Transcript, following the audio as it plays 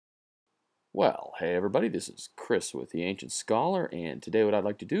Well, hey everybody, this is Chris with the Ancient Scholar, and today what I'd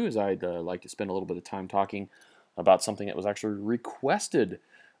like to do is I'd like to spend a little bit of time talking about something that was actually requested,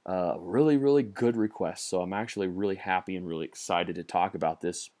 really good request, so I'm actually really happy and really excited to talk about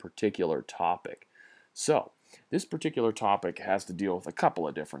this particular topic. So, this particular topic has to deal with a couple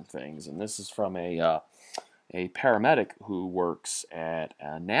of different things, and this is from a paramedic who works at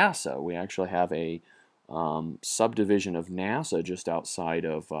NASA. We actually have a subdivision of NASA just outside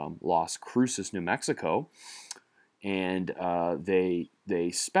of Las Cruces, New Mexico, and they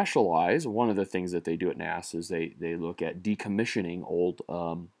specialize. One of the things that they do at NASA is they look at decommissioning old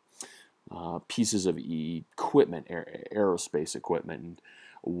pieces of equipment, aerospace equipment. And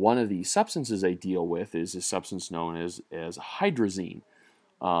one of the substances they deal with is a substance known as hydrazine.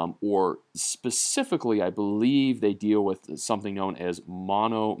 Or specifically, I believe they deal with something known as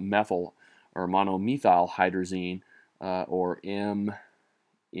monomethyl or monomethyl hydrazine, or MMH.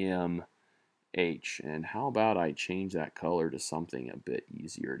 And how about I change that color to something a bit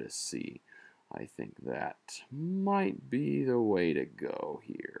easier to see? I think that might be the way to go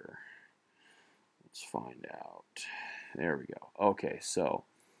here. Let's find out. There we go. Okay, so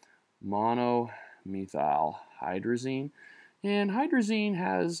monomethyl hydrazine. And hydrazine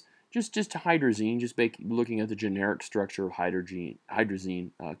has just hydrazine, just looking at the generic structure of hydrazine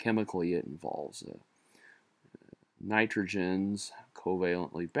chemically, it involves nitrogens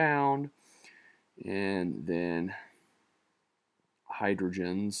covalently bound, and then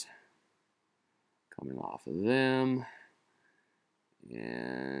hydrogens coming off of them,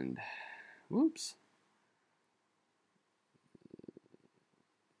 and whoops,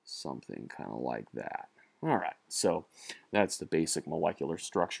 something kind of like that. All right, so that's the basic molecular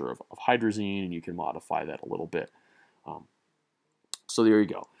structure of hydrazine, and you can modify that a little bit. So there you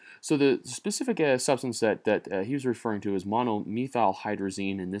go. So the specific substance that he was referring to is monomethyl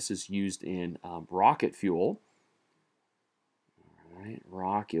hydrazine, and this is used in rocket fuel. All right,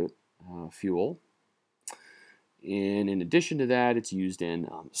 rocket fuel. And in addition to that, it's used in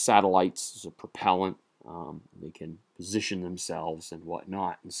satellites as a propellant. They can position themselves and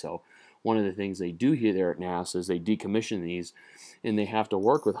whatnot. And so one of the things they do here there at NASA is they decommission these, and they have to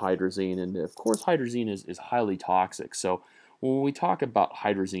work with hydrazine. And of course, hydrazine is highly toxic. So when we talk about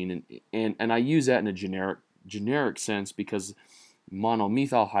hydrazine, and I use that in a generic sense because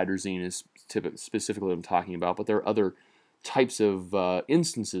monomethyl hydrazine is specifically what I'm talking about, but there are other types of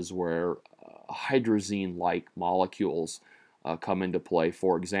instances where hydrazine-like molecules come into play.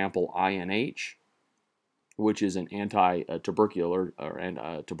 For example, INH, which is an anti-tubercular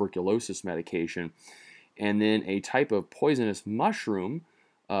or tuberculosis medication, and then a type of poisonous mushroom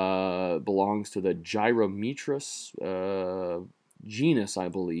belongs to the Gyrometrus genus, I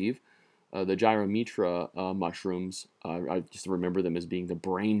believe. The Gyrometra mushrooms, I just remember them as being the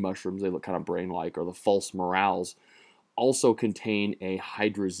brain mushrooms. They look kind of brain-like, or the false morels, also contain a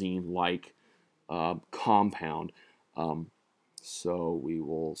hydrazine-like compound. So we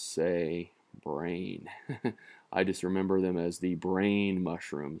will say brain. I just remember them as the brain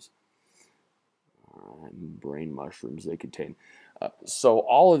mushrooms. Brain mushrooms they contain. So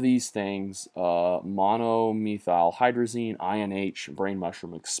all of these things, monomethyl hydrazine, INH, brain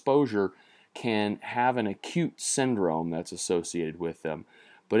mushroom exposure, can have an acute syndrome that's associated with them.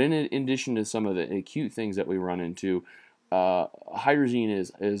 But in addition to some of the acute things that we run into, hydrazine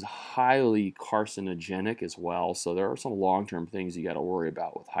is highly carcinogenic as well. So there are some long-term things you got to worry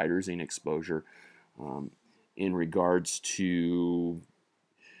about with hydrazine exposure in regards to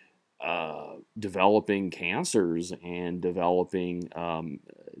developing cancers and developing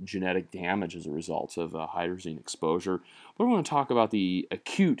genetic damage as a result of hydrazine exposure. But I want to talk about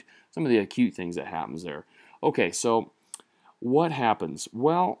some of the acute things that happens there. Okay, so what happens?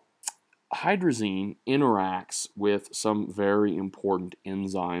 Well, hydrazine interacts with some very important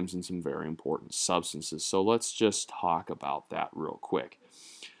enzymes and some very important substances. So let's just talk about that real quick.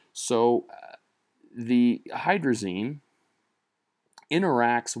 So the hydrazine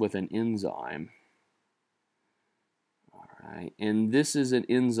interacts with an enzyme. All right, and this is an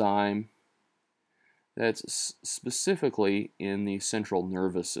enzyme that's specifically in the central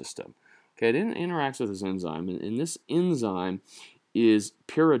nervous system. Okay, it interacts with this enzyme, and this enzyme is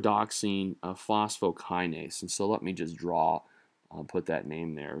pyridoxine phosphokinase. And so let me just put that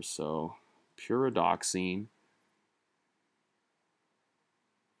name there. So pyridoxine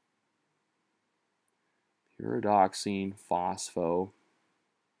phosphokinase.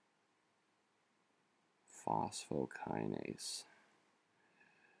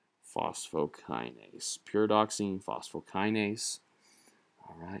 Pyridoxine phosphokinase.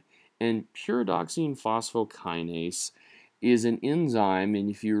 All right. And pyridoxine phosphokinase is an enzyme, and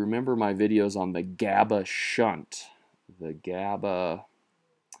if you remember my videos on the GABA shunt, the GABA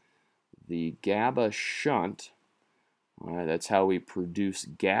shunt, all right, that's how we produce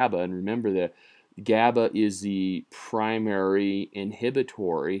GABA. And remember that GABA is the primary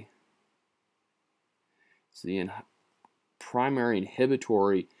inhibitory. It's the primary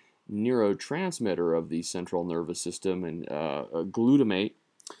inhibitory neurotransmitter of the central nervous system, and glutamate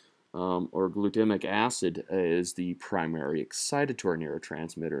or glutamic acid is the primary excitatory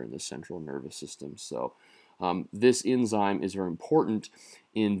neurotransmitter in the central nervous system. So this enzyme is very important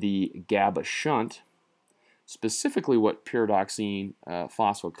in the GABA shunt. Specifically, what pyridoxine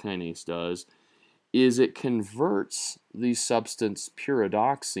phosphokinase does is it converts the substance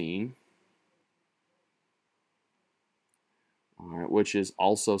pyridoxine, all right, which is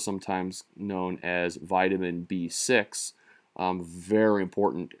also sometimes known as vitamin B6, very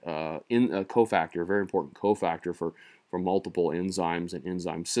important cofactor, very important cofactor for multiple enzymes and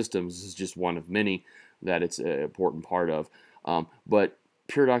enzyme systems. This is just one of many that it's an important part of. But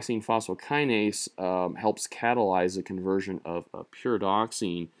pyridoxine phosphokinase helps catalyze the conversion of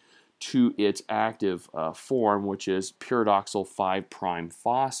pyridoxine to its active form, which is pyridoxal 5'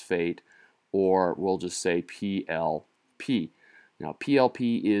 phosphate, or we'll just say PLP. Now,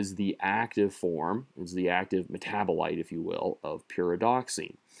 PLP is the active form, is the active metabolite, if you will, of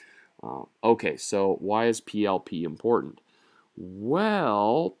pyridoxine. Okay, so why is PLP important?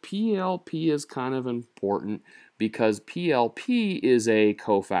 Well, PLP is kind of important because PLP is a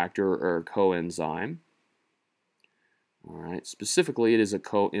cofactor or coenzyme. All right, specifically, it is a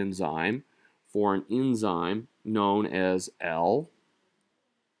coenzyme for an enzyme known as L-glutamic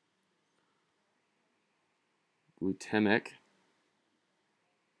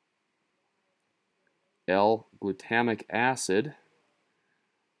acid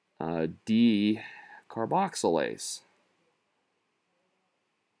decarboxylase.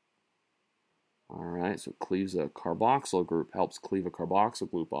 All right, so it cleaves a carboxyl group, helps cleave a carboxyl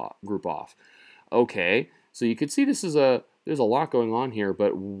group off. Okay, so you can see there's a lot going on here,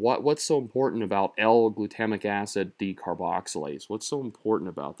 but what's so important about L-glutamic acid decarboxylase? What's so important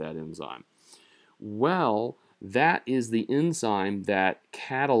about that enzyme? Well, that is the enzyme that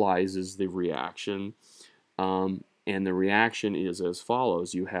catalyzes the reaction, and the reaction is as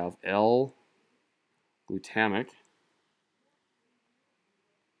follows. You have L-glutamic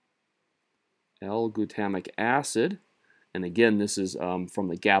acid, and again, this is from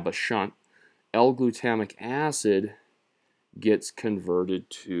the GABA shunt. L-glutamic acid gets converted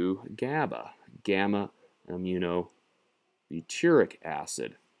to GABA, gamma aminobutyric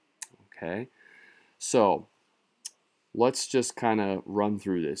acid. Okay, so let's just kind of run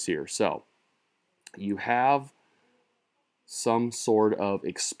through this here. So you have some sort of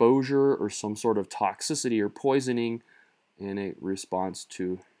exposure or some sort of toxicity or poisoning in a response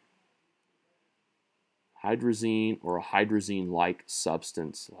to hydrazine or a hydrazine-like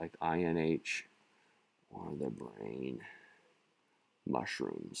substance like INH or the brain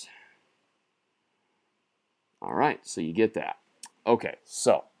mushrooms. All right, so you get that. Okay,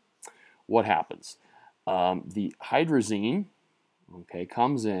 so what happens? The hydrazine, okay,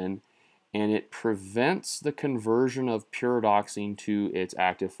 comes in and it prevents the conversion of pyridoxine to its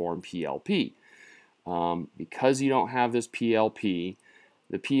active form PLP. Because you don't have this PLP,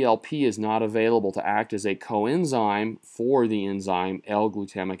 the PLP is not available to act as a coenzyme for the enzyme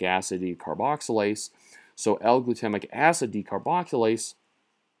L-glutamic acid decarboxylase. So L-glutamic acid decarboxylase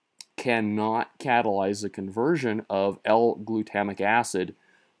cannot catalyze the conversion of L-glutamic acid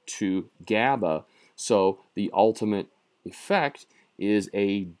to GABA. So the ultimate effect is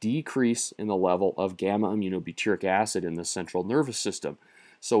a decrease in the level of gamma aminobutyric acid in the central nervous system.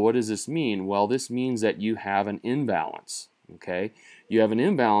 So what does this mean? Well, this means that you have an imbalance. Okay, you have an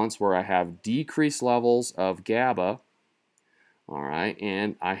imbalance where I have decreased levels of GABA, all right,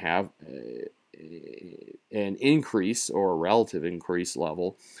 and I have an increase or a relative increase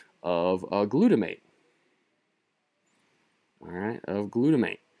level of glutamate, all right,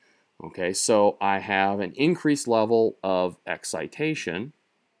 Okay, so I have an increased level of excitation,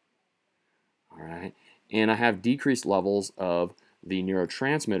 all right, and I have decreased levels of the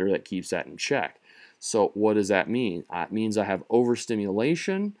neurotransmitter that keeps that in check. So what does that mean? It means I have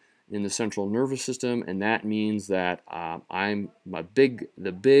overstimulation in the central nervous system, and that means that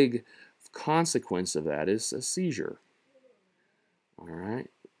the big consequence of that is a seizure. All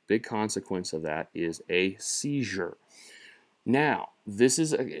right, big consequence of that is a seizure. Now, this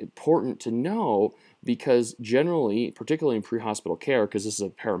is important to know because generally, particularly in pre-hospital care, because this is a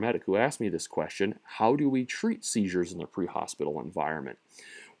paramedic who asked me this question, how do we treat seizures in the pre-hospital environment?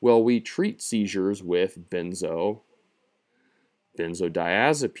 Well, we treat seizures with benzodiazepines,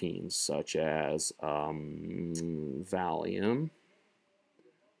 benzodiazepines such as Valium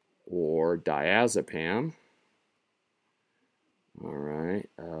or diazepam. All right,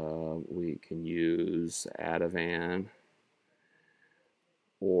 we can use Ativan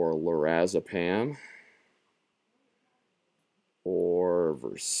or lorazepam or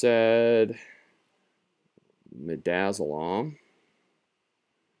Versed, midazolam.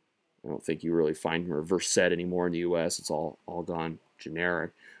 I don't think you really find Versed anymore in the U.S. It's all gone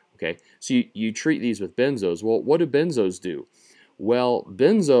generic. Okay, so you treat these with benzos. Well, what do benzos do? Well,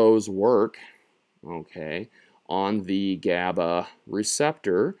 benzos work, okay, on the GABA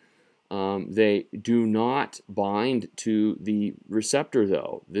receptor. They do not bind to the receptor,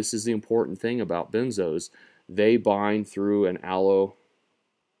 though. This is the important thing about benzos. They bind through an allosteric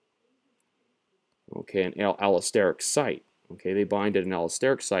site. Okay, they bind at an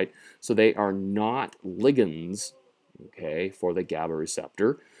allosteric site, so they are not ligands, okay, for the GABA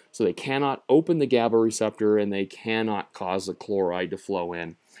receptor. So they cannot open the GABA receptor, and they cannot cause the chloride to flow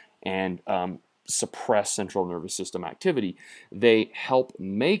in and suppress central nervous system activity. They help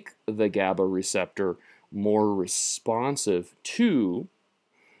make the GABA receptor more responsive to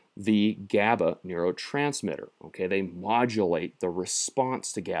the GABA neurotransmitter. Okay, they modulate the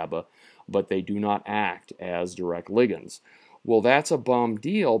response to GABA, but they do not act as direct ligands. Well, that's a bum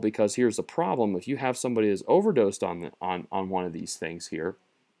deal, because here's the problem. If you have somebody who's overdosed on one of these things here,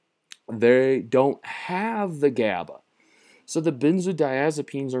 they don't have the GABA. So the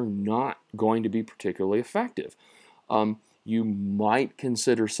benzodiazepines are not going to be particularly effective. You might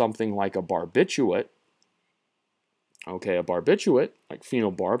consider something like a barbiturate. Okay, a barbiturate, like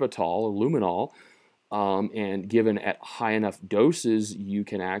phenobarbital or luminol, and given at high enough doses, you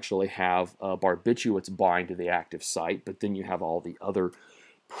can actually have barbiturates bind to the active site, but then you have all the other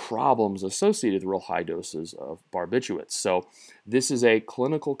problems associated with real high doses of barbiturates. So this is a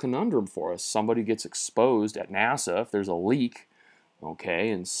clinical conundrum for us. Somebody gets exposed at NASA if there's a leak, okay,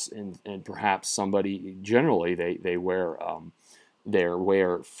 and perhaps somebody, generally they wear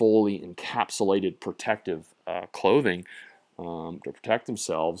fully encapsulated protective clothing to protect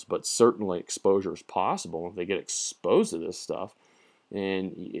themselves, but certainly exposure is possible. If they get exposed to this stuff,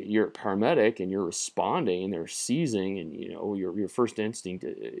 and you're a paramedic and you're responding and they're seizing, and your first instinct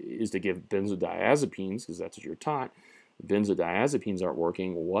is to give benzodiazepines because that's what you're taught. Benzodiazepines aren't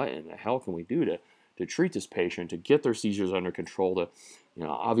working. What in the hell can we do to treat this patient, to get their seizures under control? To,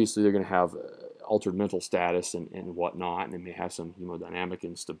 obviously they're going to have altered mental status and whatnot, and they may have some hemodynamic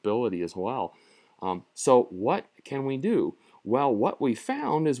instability as well. So what can we do? Well, what we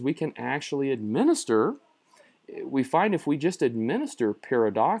found is we can actually administer. We find if we just administer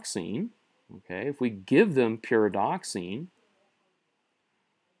pyridoxine, okay, if we give them pyridoxine,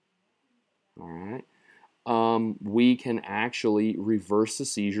 all right, we can actually reverse the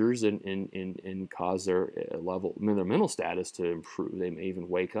seizures and cause their their mental status to improve. They may even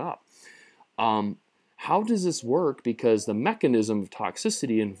wake up. How does this work? Because the mechanism of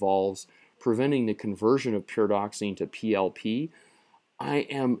toxicity involves preventing the conversion of pyridoxine to PLP. I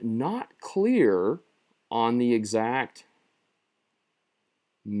am not clear on the exact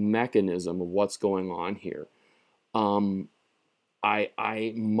mechanism of what's going on here.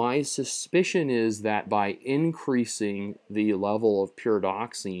 My suspicion is that by increasing the level of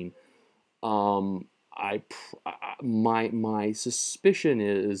pyridoxine, my suspicion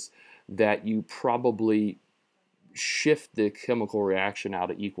is that you probably shift the chemical reaction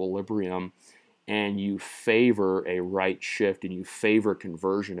out of equilibrium, and you favor a right shift, and you favor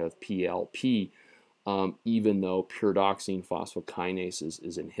conversion of PLP, even though pyridoxine phosphokinase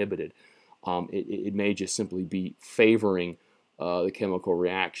is inhibited. It may just simply be favoring the chemical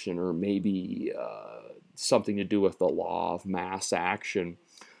reaction, or maybe something to do with the law of mass action.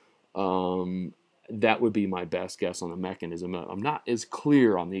 That would be my best guess on the mechanism. I'm not as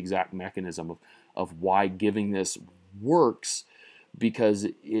clear on the exact mechanism of why giving this works, because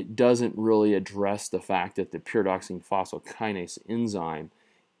it doesn't really address the fact that the pyridoxine phosphokinase enzyme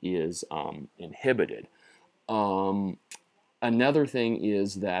is inhibited. Another thing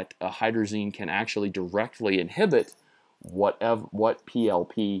is that hydrazine can actually directly inhibit what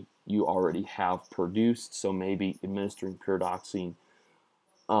PLP you already have produced, so maybe administering pyridoxine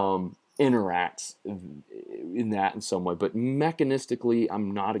interacts in that in some way. But mechanistically,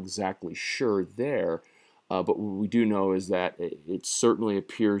 I'm not exactly sure there. But what we do know is that it certainly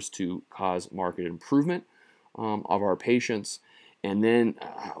appears to cause marked improvement of our patients. And then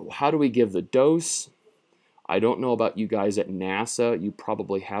how do we give the dose? I don't know about you guys at NASA. You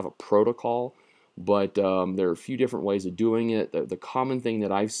probably have a protocol, but there are a few different ways of doing it. The common thing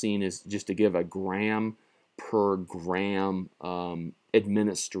that I've seen is just to give a gram per gram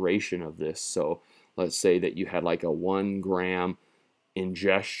administration of this. So let's say that you had like a 1 gram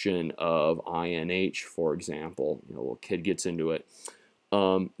ingestion of INH, for example. You know, a little kid gets into it.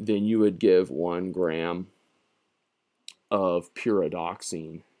 Then you would give 1 gram of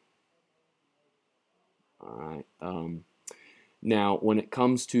pyridoxine. All right. Now, when it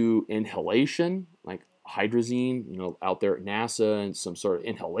comes to inhalation, like hydrazine, you know, out there at NASA and some sort of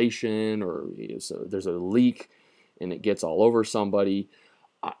inhalation, or so there's a leak and it gets all over somebody,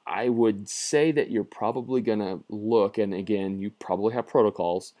 I would say that you're probably going to look, and again, you probably have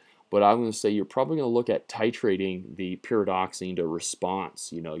protocols, but I'm going to say you're probably going to look at titrating the pyridoxine to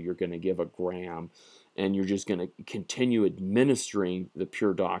response. You know, you're going to give a gram, and you're just going to continue administering the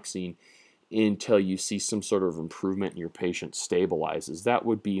pyridoxine until you see some sort of improvement and your patient stabilizes. That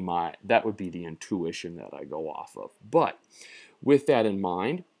would be the intuition that I go off of. But with that in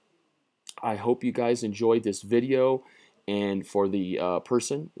mind, I hope you guys enjoyed this video. And for the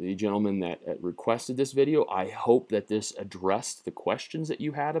the gentleman that requested this video, I hope that this addressed the questions that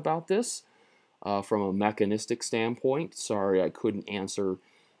you had about this from a mechanistic standpoint. Sorry I couldn't answer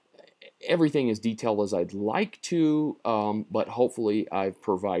everything as detailed as I'd like to, but hopefully I've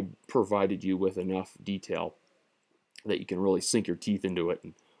provided you with enough detail that you can really sink your teeth into it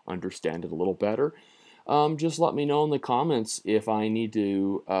and understand it a little better. Just let me know in the comments if I need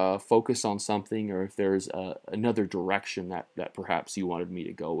to focus on something, or if there's another direction that perhaps you wanted me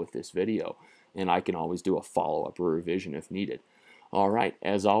to go with this video, and I can always do a follow-up or revision if needed. All right,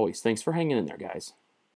 as always, thanks for hanging in there, guys.